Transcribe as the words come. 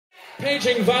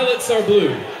Paging violets are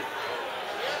blue.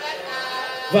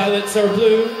 Violets are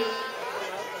blue.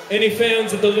 Any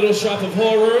fans of the Little Shop of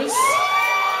Horrors?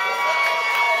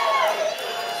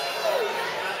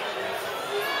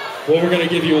 Well, we're gonna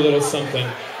give you a little something.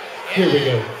 Here we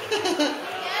go.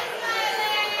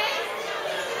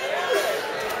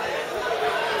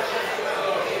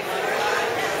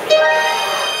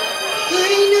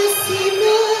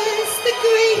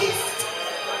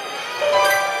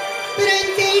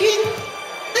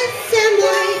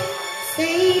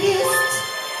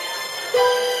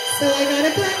 So I got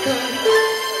a black on,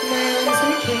 my arms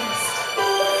were kissed.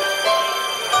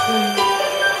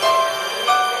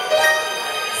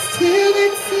 Still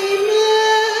that seemed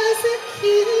was a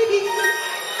cutie.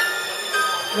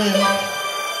 Well,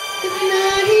 if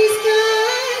not, he's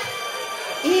got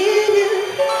inner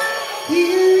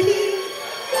beauty.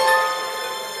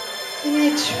 And I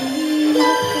dream of a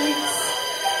place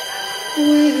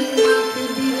where we could be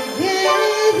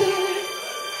together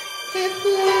at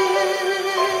last.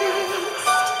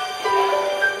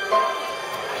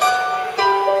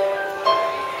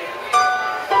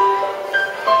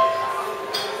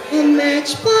 A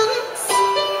matchbox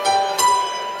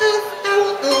of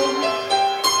our own,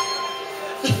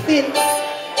 a fence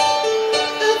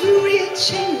of real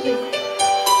chain link,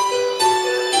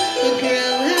 a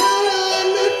girl out on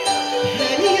the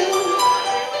patio,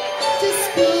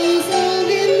 disposal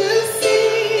in the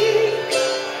sink,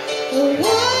 a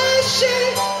washer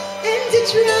and a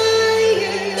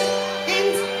dryer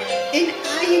and an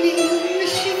ironing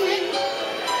machine,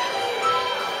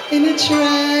 in a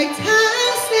tract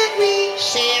house that we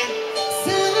share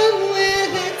somewhere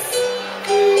that's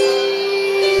green.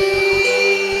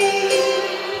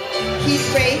 He'd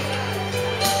rake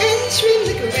and trim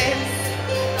the grass.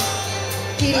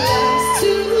 He loves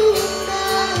to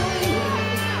farm.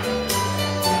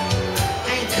 I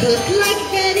cook like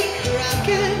Betty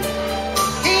Crocker,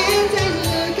 and I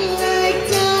look like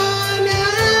Donna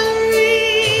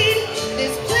Reed.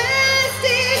 There's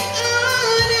plastic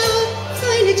on our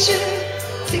furniture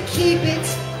to keep it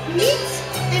neat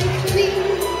and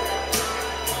clean.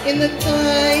 In the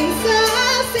pines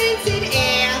of scented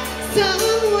air,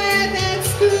 somewhere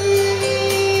that's green.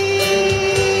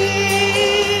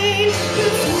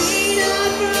 Between our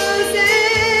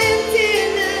frozen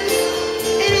dinners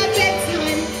and our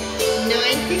bedtime,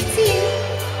 9:15,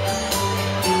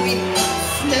 we'd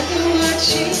snuggle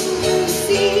watching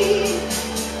Lucy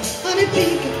on a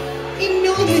big,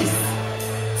 enormous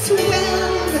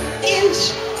 12-inch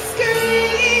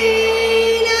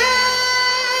screen.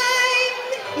 I'm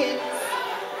his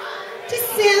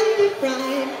December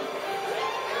bride.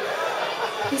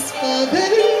 His father,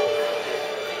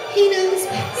 he knows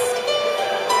best.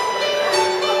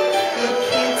 Our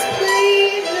kids play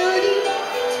naughty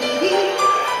TV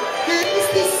as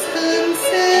the sun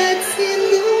sets in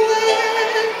the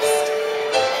west.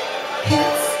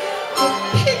 It's a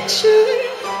picture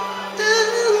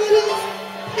out of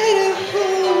better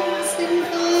homes and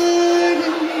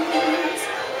gardens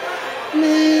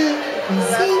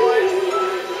magazines.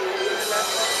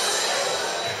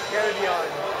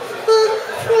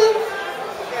 From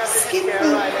Skid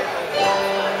Row, I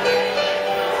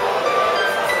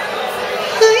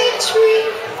dream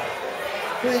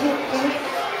will go.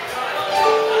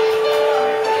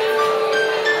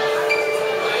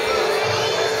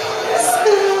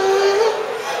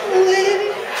 Somewhere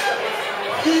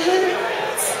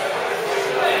that's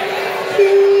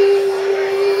green.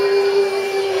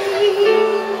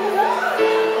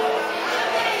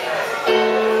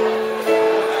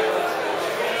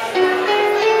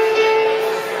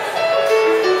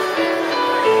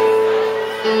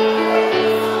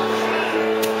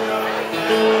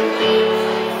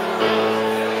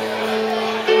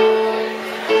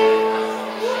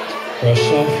 Brush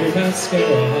off your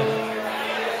mascara.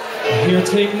 Here,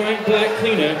 take my black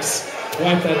Kleenex.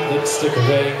 Wipe that lipstick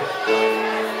away.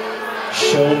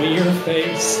 Show me your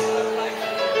face,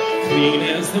 clean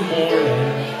as the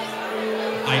morning.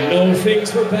 I know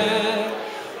things were bad,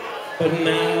 but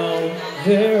now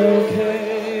they're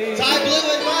okay. Sky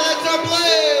blue and violets are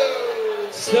blue.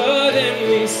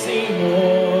 Suddenly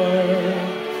Seymour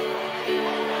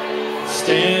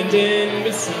standing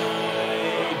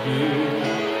beside you.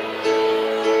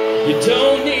 You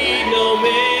don't need no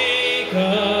makeup,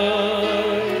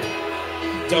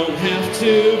 don't have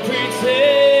to pretend.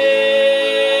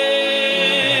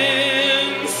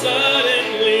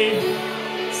 Suddenly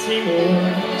Seymour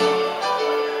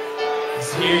is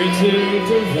here to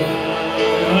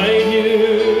provide you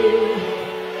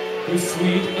with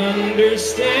sweet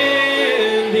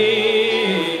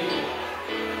understanding.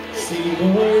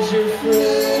 Seymour's your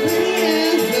friend.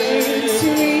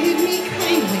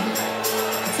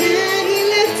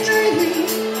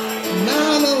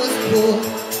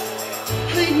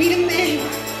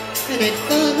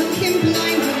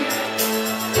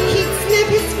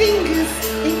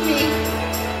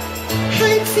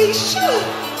 sure.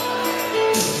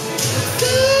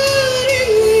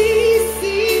 Suddenly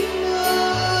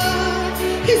Seymour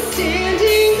is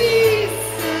standing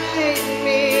beside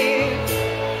me.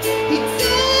 He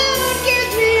don't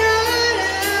give me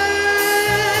orders.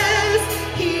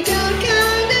 He don't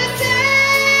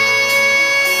condescend.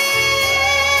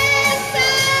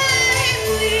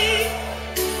 Suddenly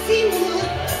Seymour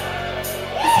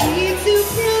is here to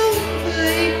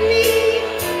provide me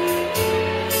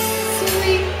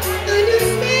sweet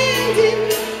understanding.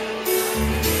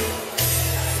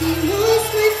 Seymour's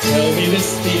my Tell me this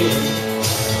feeling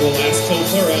will last till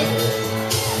forever.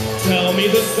 Tell me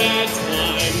the bad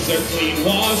times are clean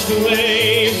washed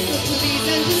away. Please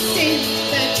understand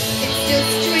that it's still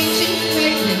strange and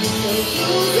frightening for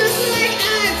losers like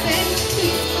I've been.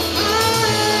 It's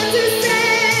hard to say.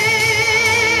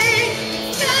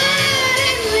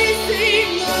 Suddenly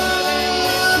Seymour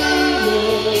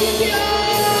is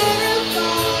purifying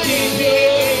me.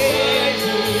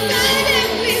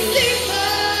 Suddenly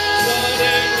Seymour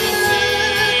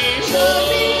shows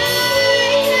me I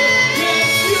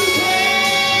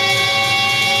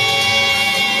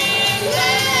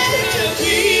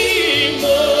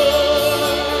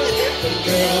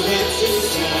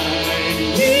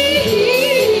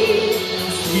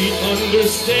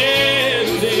understanding,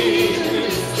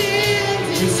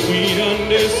 with sweet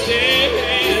understanding,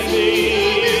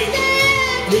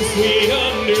 with sweet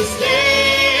understanding.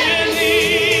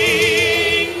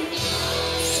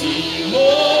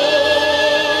 Seymour's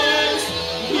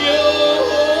your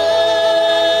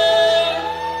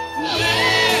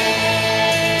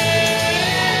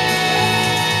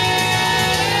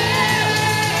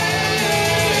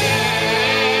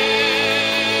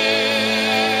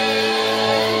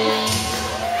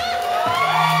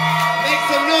Make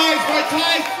some noise for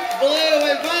Tyson Blue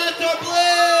and Bar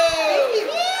DragLive.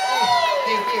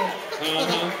 Thank you.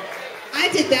 I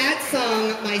did that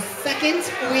song my second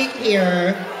week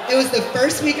here. It was the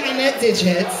first week I met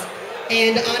Digits,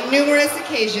 and on numerous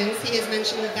occasions he has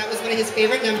mentioned that that was one of his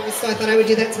favorite numbers, so I thought I would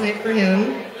do that tonight for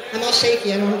him. I'm all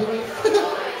shaky, I don't know.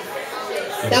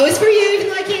 That was for you, even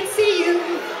though I can't see you.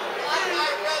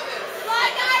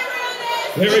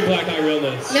 very black eye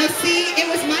realness. Now see, it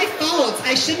was my fault.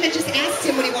 I shouldn't have just asked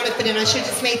him what he wanted to fit in. I should have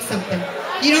just made something.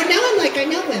 You don't know him like I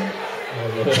know him. Oh,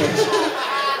 Lord.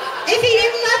 If he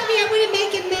didn't love me, I wouldn't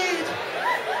make him mad.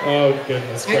 Oh,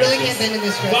 goodness I really gracious. can't bend in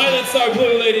this dress. Violet Star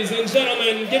Blue, ladies and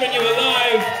gentlemen, giving you a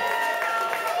live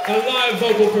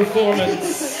vocal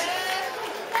performance.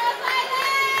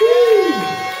 Woo.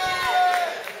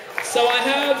 So I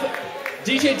have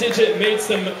DJ Digit made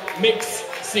some mix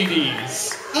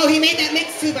CDs. Oh, he made that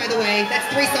mix too, by the way. That's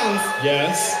 3 songs.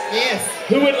 Yes. Yes.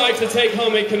 Who would like to take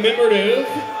home a commemorative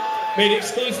made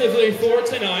exclusively for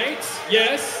tonight?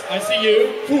 Yes, I see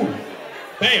you. Boom.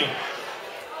 Bam.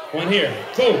 One here.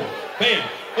 Boom. Bam.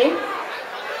 Oh.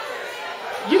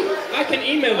 I can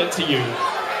email it to you.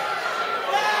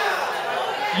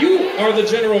 You are the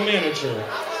general manager.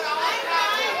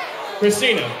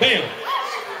 Christina. Bam.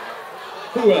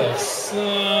 Who else?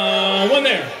 One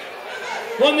there.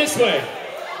 One this way.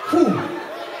 Whew.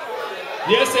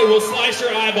 Yes, it will slice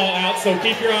your eyeball out, so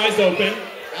keep your eyes open.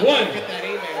 One.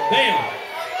 Bam.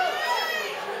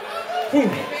 Whew.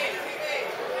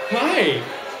 Hi.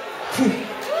 Whew.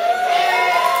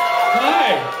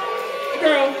 Hi. Hey,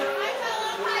 girl.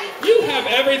 You have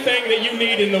everything that you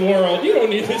need in the world. You don't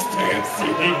need this damn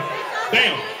CD.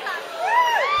 Bam.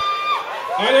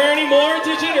 Are there any more,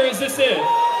 Digit, or is this it?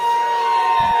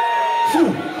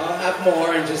 Whew. I'll have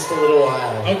more in just a little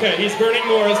while. Okay, he's burning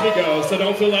more as we go, so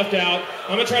don't feel left out.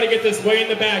 I'm gonna try to get this way in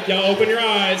the back. Y'all open your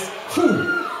eyes.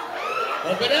 Whew.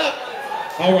 Open up.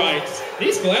 All right,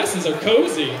 these glasses are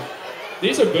cozy.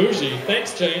 These are bougie.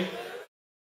 Thanks, Jane.